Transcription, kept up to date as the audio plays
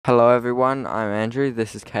Hello everyone, I'm Andrew,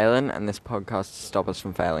 this is Kaylin, and this podcast is Stop Us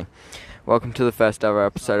From Failing. Welcome to the first ever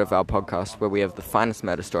episode of our podcast where we have the finest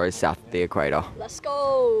murder stories south of the equator. Let's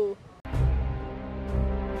go!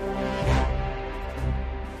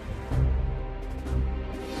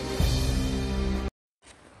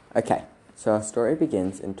 Okay, so our story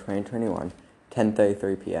begins in 2021,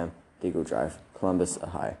 10:33pm, Deagle Drive, Columbus,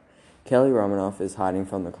 Ohio. Kelly Romanoff is hiding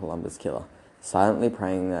from the Columbus killer, silently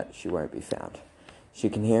praying that she won't be found. She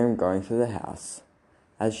can hear him going through the house.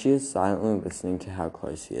 As she is silently listening to how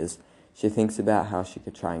close he is, she thinks about how she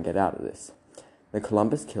could try and get out of this. The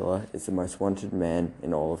Columbus killer is the most wanted man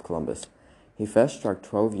in all of Columbus. He first struck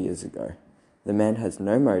 12 years ago. The man has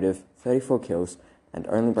no motive, 34 kills, and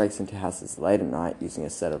only breaks into houses late at night using a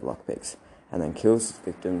set of lockpicks, and then kills his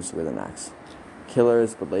victims with an axe. The killer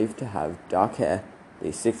is believed to have dark hair,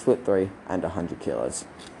 be 6'3", and 100 kilos.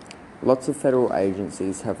 Lots of federal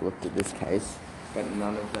agencies have looked at this case, but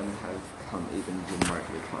none of them have come even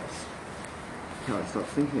remotely close. Kelly stops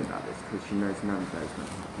thinking about this because she knows none of that is going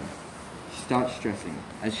to happen. She starts stressing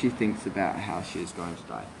as she thinks about how she is going to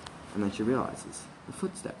die, and then she realizes the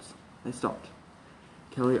footsteps. They stopped.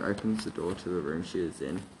 Kelly opens the door to the room she is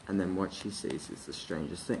in, and then what she sees is the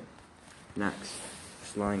strangest thing. An axe,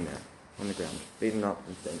 just lying there, on the ground, beaten up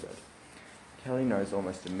and stained red. Kelly knows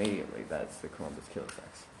almost immediately that it's the Columbus killer's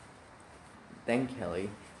axe. Then Kelly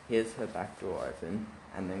hears her back door open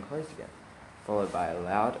and then closed again, followed by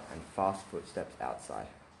loud and fast footsteps outside.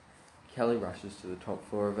 Kelly rushes to the top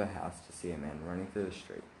floor of her house to see a man running through the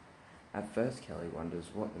street. At first, Kelly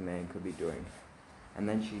wonders what the man could be doing, and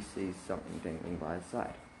then she sees something dangling by his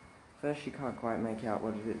side. First, she can't quite make out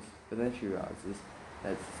what it is, but then she realizes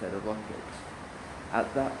that it's a set of lockpicks.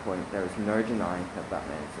 At that point, there is no denying that that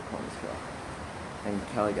man is the Columbus killer, and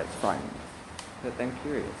Kelly gets frightened, but then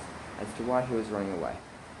curious as to why he was running away.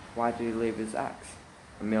 Why did he leave his axe?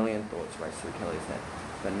 A million thoughts race through Kelly's head,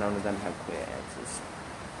 but none of them have clear answers.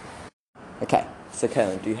 Okay, so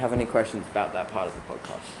Kaylin, do you have any questions about that part of the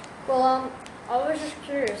podcast? Well, I was just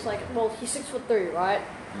curious, he's 6'3", right?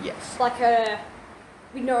 Yes.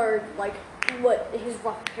 We know, what his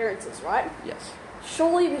rough appearance is, right? Yes.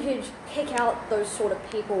 Surely we could pick out those sort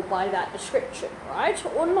of people by that description, right?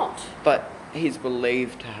 Or not? But he's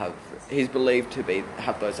believed to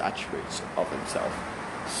have those attributes of himself.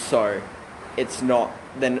 So it's not,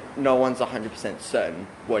 then no one's 100% certain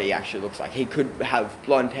what he actually looks like. He could have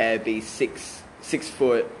blonde hair, be 6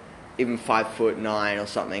 foot, even 5'9" or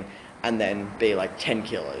something, and then be 10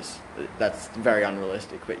 kilos. That's very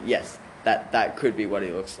unrealistic, but yes, that could be what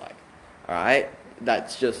he looks like. Alright?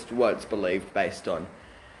 That's just what's believed based on,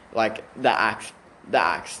 the axe,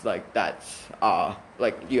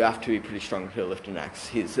 you have to be pretty strong to lift an axe.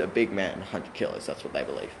 He's a big man, 100 kilos, that's what they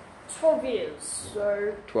believe. 12 years,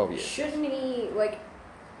 so... 12 years. Shouldn't he,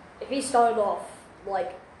 if he started off,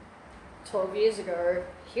 12 years ago,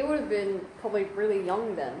 he would have been probably really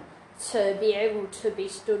young then to be able to be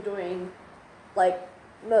still doing,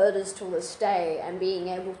 murders till this day and being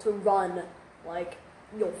able to run,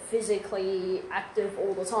 you're physically active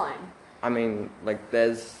all the time. I mean,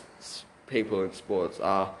 there's people in sports,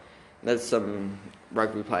 there's some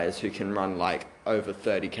rugby players who can run, over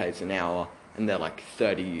 30 k's an hour, and they're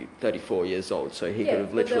 34 years old, so he could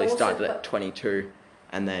have literally started at 22,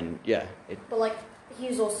 and then, But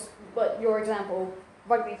your example,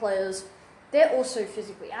 rugby players, they're also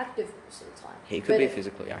physically active most of the time. He could be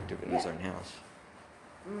physically active in his own house.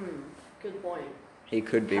 Good point. He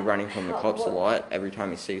could be running from the cops a lot. Every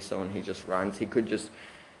time he sees someone, he just runs. He could just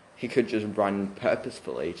run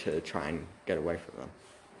purposefully to try and get away from them,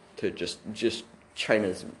 to just train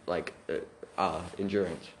his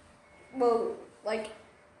endurance. Well,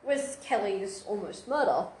 with Kelly's almost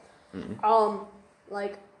murder,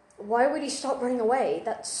 why would he stop running away?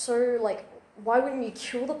 That's so, why wouldn't you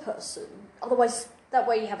kill the person? Otherwise, that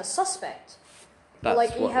way you have a suspect.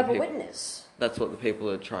 You have a witness. That's what the people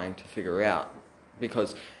are trying to figure out,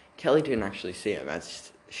 because Kelly didn't actually see him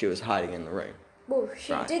as she was hiding in the room. Well,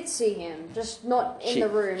 she did see him, just not in the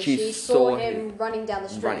room. She saw him running down the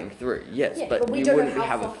street. Running through, yes, but you wouldn't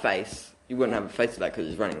have a face. You wouldn't have a face of that because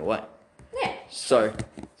he's running away. Yeah. So,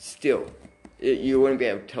 still, you wouldn't be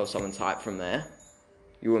able to tell someone's height from there.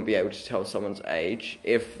 You wouldn't be able to tell someone's age.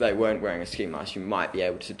 If they weren't wearing a ski mask, you might be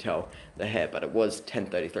able to tell the hair, but it was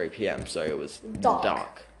 10:33pm, so it was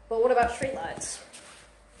dark. But what about streetlights?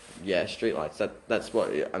 Yeah, streetlights. That's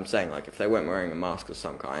what I'm saying. If they weren't wearing a mask of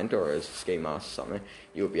some kind, or a ski mask or something,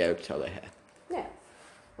 you would be able to tell their hair. Yeah.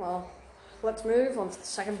 Well, let's move on to the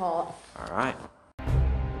second part. Alright.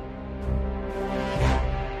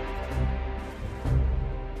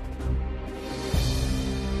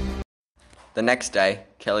 The next day,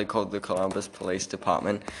 Kelly called the Columbus Police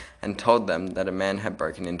Department and told them that a man had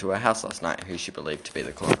broken into her house last night who she believed to be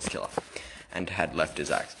the Columbus killer and had left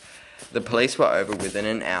his axe. The police were over within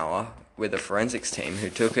an hour with a forensics team who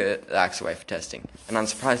took the axe away for testing and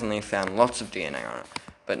unsurprisingly found lots of DNA on it,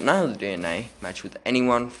 but none of the DNA matched with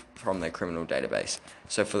anyone from their criminal database.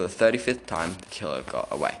 So for the 35th time, the killer got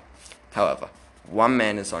away. However, one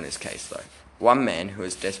man is on his case though. One man who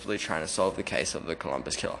is desperately trying to solve the case of the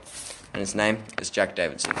Columbus killer. And his name is Jack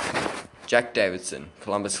Davidson. Jack Davidson,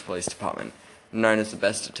 Columbus Police Department, known as the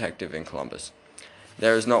best detective in Columbus.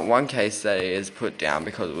 There is not one case that he is put down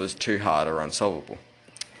because it was too hard or unsolvable.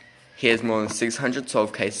 He has more than 600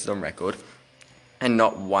 solved cases on record, and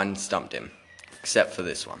not one stumped him, except for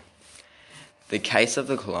this one. The case of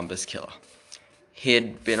the Columbus killer. He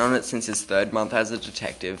had been on it since his 3rd month as a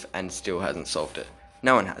detective and still hasn't solved it.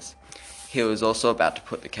 No one has. He was also about to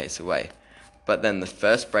put the case away. But then the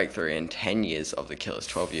first breakthrough in 10 years of the killer's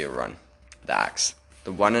 12-year run. The axe.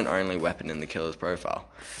 The one and only weapon in the killer's profile.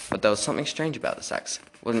 But there was something strange about this axe.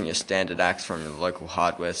 It wasn't your standard axe from your local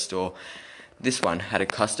hardware store. This one had a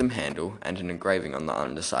custom handle and an engraving on the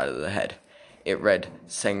underside of the head. It read,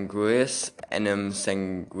 Sanguis enim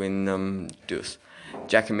sanguinum dus.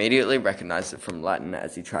 Jack immediately recognized it from Latin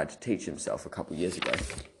as he tried to teach himself a couple years ago.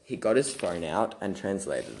 He got his phone out and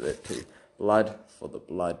translated it to blood for the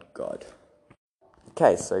blood god.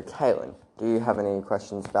 Okay, so Kaylin, do you have any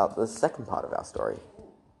questions about the second part of our story?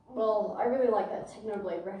 Well, I really like that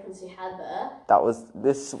Technoblade reference you had there.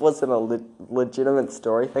 This wasn't a legitimate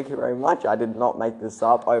story, thank you very much. I did not make this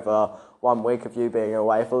up over 1 week of you being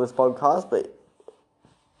away for this podcast, but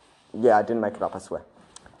yeah, I didn't make it up, I swear.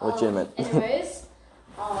 Legitimate. Anyways,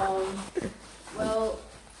 well,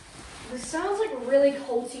 this sounds like a really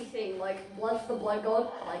culty thing, like blood for the blood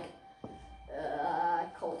god, like,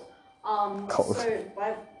 cult. Cult. So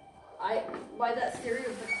by that theory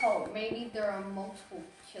of the cult, maybe there are multiple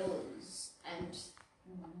killers, and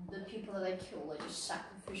the people that they kill are just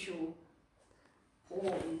sacrificial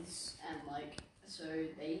pawns, and so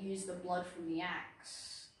they use the blood from the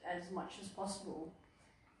axe as much as possible.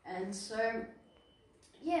 And so,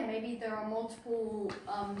 yeah, maybe there are multiple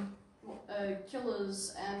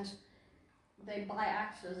killers, and they buy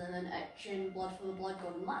axes and then etch in blood for the blood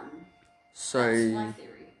god in Latin. That's my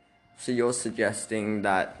theory. So you're suggesting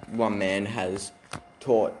that one man has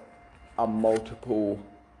taught multiple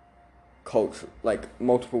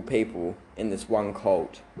people in this one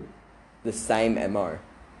cult the same MO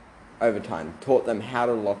over time, taught them how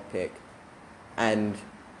to lockpick, and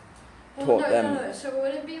taught them... No. So it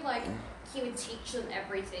wouldn't be like he would teach them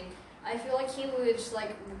everything. I feel like he would just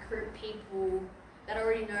recruit people that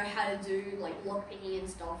already know how to do lockpicking and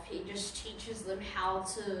stuff. He just teaches them how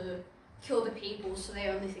to kill the people, so they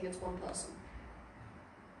only think it's one person.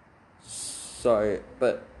 So,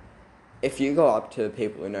 but if you go up to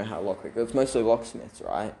people who know how to lockpick, it's mostly locksmiths,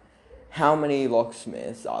 right? How many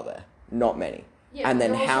locksmiths are there? Not many. Yeah, and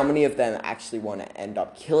then how many of them actually want to end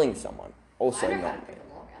up killing someone? Also I know how not to pick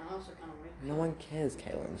many. a lock, and I also kind of weak. No one cares,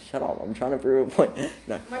 Caitlin. Shut up. I'm trying to prove a point.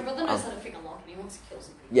 No. My brother knows how to pick a lock, and he wants to kill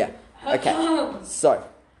some people. Yeah. Okay. So,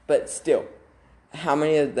 but still, how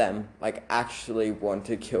many of them actually want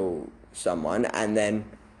to kill someone? And then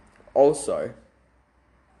also,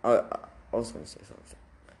 I was going to say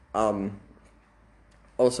something.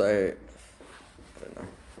 Also,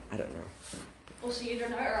 I don't know. Also, you don't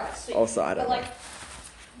know, alright. So, Also, I don't know.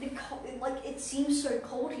 It seems so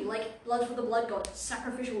culty. Blood for the blood god,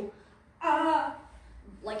 sacrificial.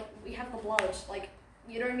 We have the blood.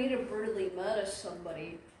 You don't need to brutally murder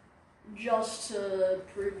somebody just to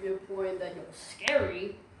prove your point that you're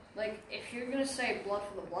scary. If you're gonna say blood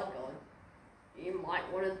for the blood god, you might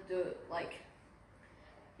want to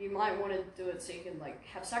do it so you can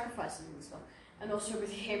have sacrifices and stuff. And also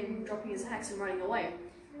with him dropping his axe and running away,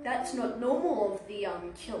 that's not normal of the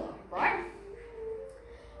killer, right?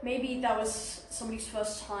 Maybe that was somebody's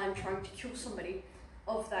first time trying to kill somebody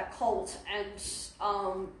of that cult, and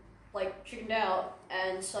chickened out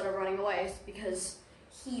and started running away because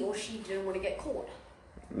he or she didn't want to get caught.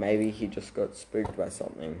 Maybe he just got spooked by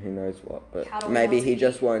something, who knows what, but Maybe he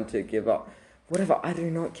just wanted to give up. Whatever, I do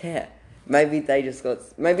not care. Maybe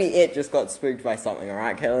it just got spooked by something,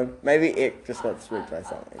 alright, Kellen? Maybe it just got spooked by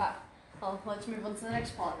something. Well, let's move on to the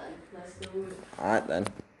next part then. Let's do it. Alright then.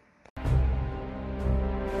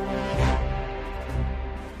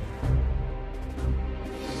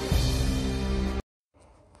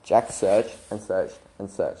 Jack searched and searched and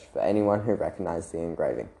searched for anyone who recognized the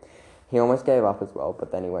engraving. He almost gave up as well,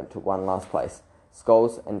 but then he went to one last place,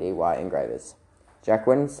 Skulls and EY Engravers. Jack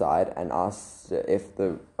went inside and asked if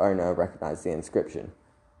the owner recognized the inscription.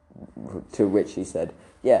 to which he said,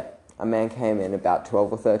 "Yeah, a man came in about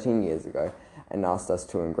 12 or 13 years ago and asked us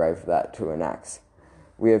to engrave that to an axe.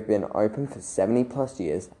 We have been open for 70 plus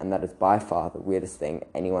years, and that is by far the weirdest thing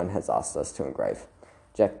anyone has asked us to engrave."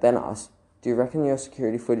 Jack then asked, "Do you reckon your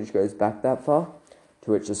security footage goes back that far?"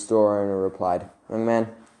 To which the store owner replied, "Young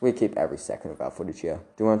man, we keep every second of our footage here.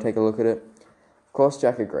 Do you want to take a look at it?" Of course,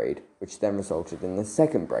 Jack agreed, which then resulted in the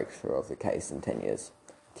second breakthrough of the case in 10 years,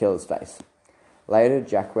 killer's face. Later,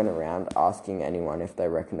 Jack went around asking anyone if they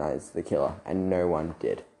recognized the killer, and no one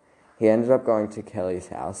did. He ended up going to Kelly's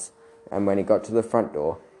house, and when he got to the front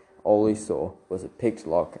door, all he saw was a picked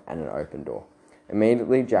lock and an open door.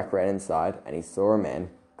 Immediately, Jack ran inside, and he saw a man,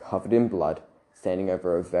 covered in blood, standing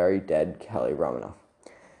over a very dead Kelly Romanoff.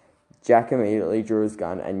 Jack immediately drew his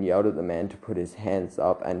gun and yelled at the man to put his hands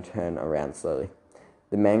up and turn around slowly.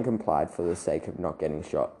 The man complied for the sake of not getting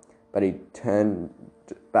shot, but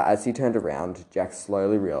as he turned around, Jack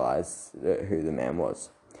slowly realized who the man was.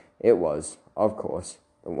 It was, of course,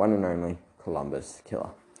 the one and only Columbus Killer.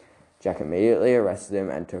 Jack immediately arrested him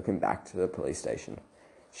and took him back to the police station.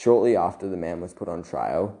 Shortly after, the man was put on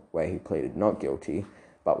trial, where he pleaded not guilty,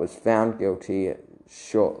 but was found guilty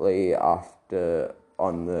shortly after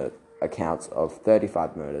on the accounts of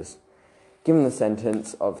 35 murders, given the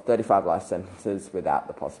sentence of 35 life sentences without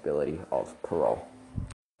the possibility of parole.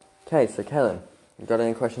 Okay, so Kaylin, you got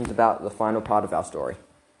any questions about the final part of our story?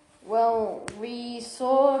 Well, we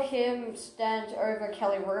saw him stand over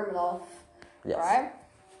Kelly Romanoff, Yes. right?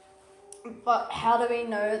 But how do we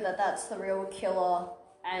know that that's the real killer?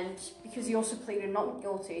 And because he also pleaded not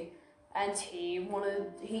guilty, and he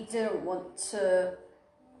didn't want to,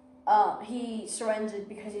 he surrendered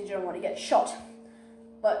because he didn't want to get shot.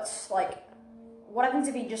 But, like, what happens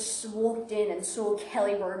if he just walked in and saw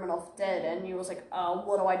Kelly Romanoff dead, and he was like,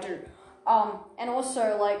 what do I do? And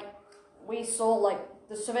also, like, we saw, like,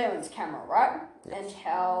 the surveillance camera, right? Yes. And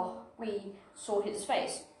how we saw his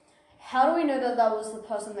face. How do we know that that was the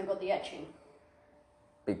person that got the etching?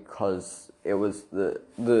 Because it was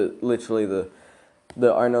literally the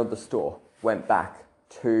owner of the store went back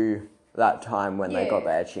to that time when they got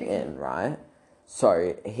the etching in, right?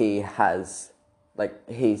 So he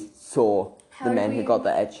saw the man who got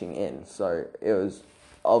the etching in. So it was,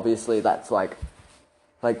 obviously that's like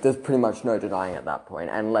there's pretty much no denying at that point,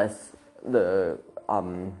 unless the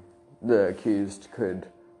accused could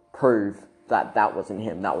prove that wasn't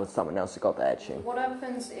him, that was someone else who got the etching. What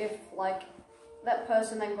happens if, like, that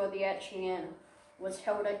person that got the etching in was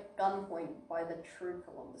held at gunpoint by the true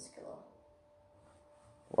Columbus Killer?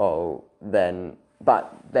 Well,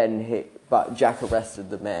 but Jack arrested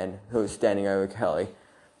the man who was standing over Kelly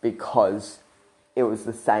because it was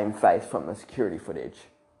the same face from the security footage.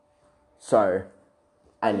 So,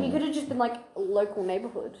 and he could have just been like a local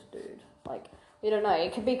neighborhood dude. Like, we don't know.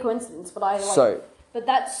 It could be coincidence, but but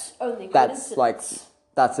that's only coincidence.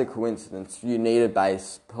 That's a coincidence. You need to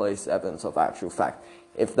base police evidence of actual fact.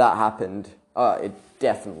 If that happened, it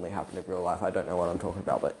definitely happened in real life. I don't know what I'm talking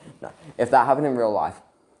about, but no. If that happened in real life,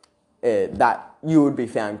 that you would be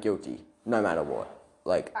found guilty no matter what.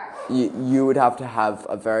 Like, you would have to have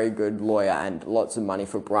a very good lawyer and lots of money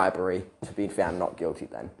for bribery to be found not guilty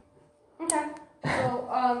then. Okay. So,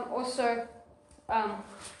 also,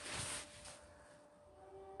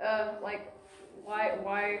 like,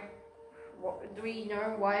 why, do we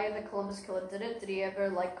know why the Columbus Killer did it? Did he ever,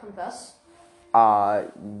 like, confess?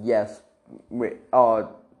 Yes. No,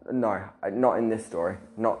 not in this story.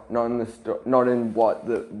 Not in what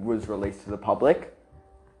was released to the public.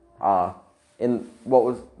 In what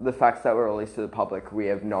was the facts that were released to the public, we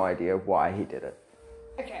have no idea why he did it.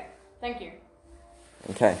 Okay, thank you.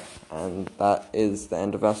 Okay, and that is the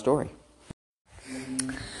end of our story.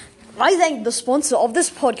 I thank the sponsor of this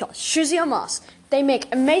podcast, Shuzia Mask. They make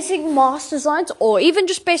amazing mask designs or even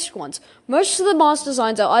just basic ones. Most of the mask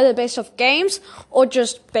designs are either based off games or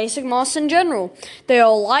just basic masks in general. They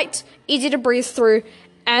are light, easy to breathe through,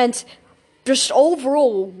 and just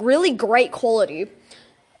overall really great quality.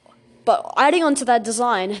 But adding on to that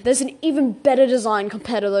design, there's an even better design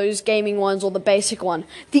compared to those gaming ones or the basic one,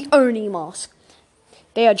 the Oni mask.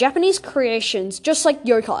 They are Japanese creations, just like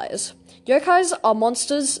yokais. Yokais are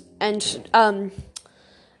monsters, and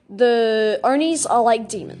the Onis are like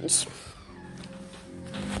demons.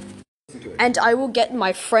 And I will get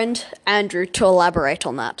my friend Andrew to elaborate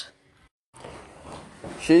on that.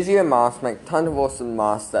 Shuzia masks make tons of awesome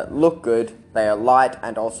masks that look good. They are light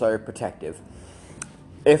and also protective.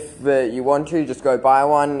 If you want to, just go buy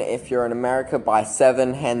one. If you're in America, buy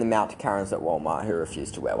 7, hand them out to Karens at Walmart who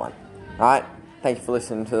refuse to wear one. Alright, thank you for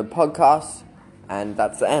listening to the podcast, and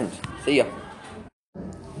that's the end. See ya.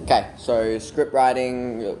 Okay, so script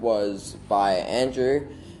writing was by Andrew.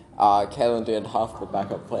 Kaylin did half the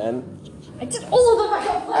backup plan. I did all of the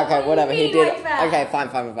backup plan. Okay, whatever. He did. Like that? Okay, fine.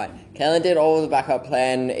 Kaylin did all of the backup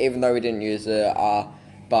plan, even though we didn't use it.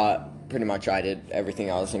 But pretty much I did everything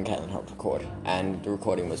else, and Kaylin helped record. And the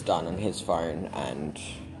recording was done on his phone, and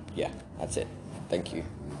yeah, that's it. Thank you.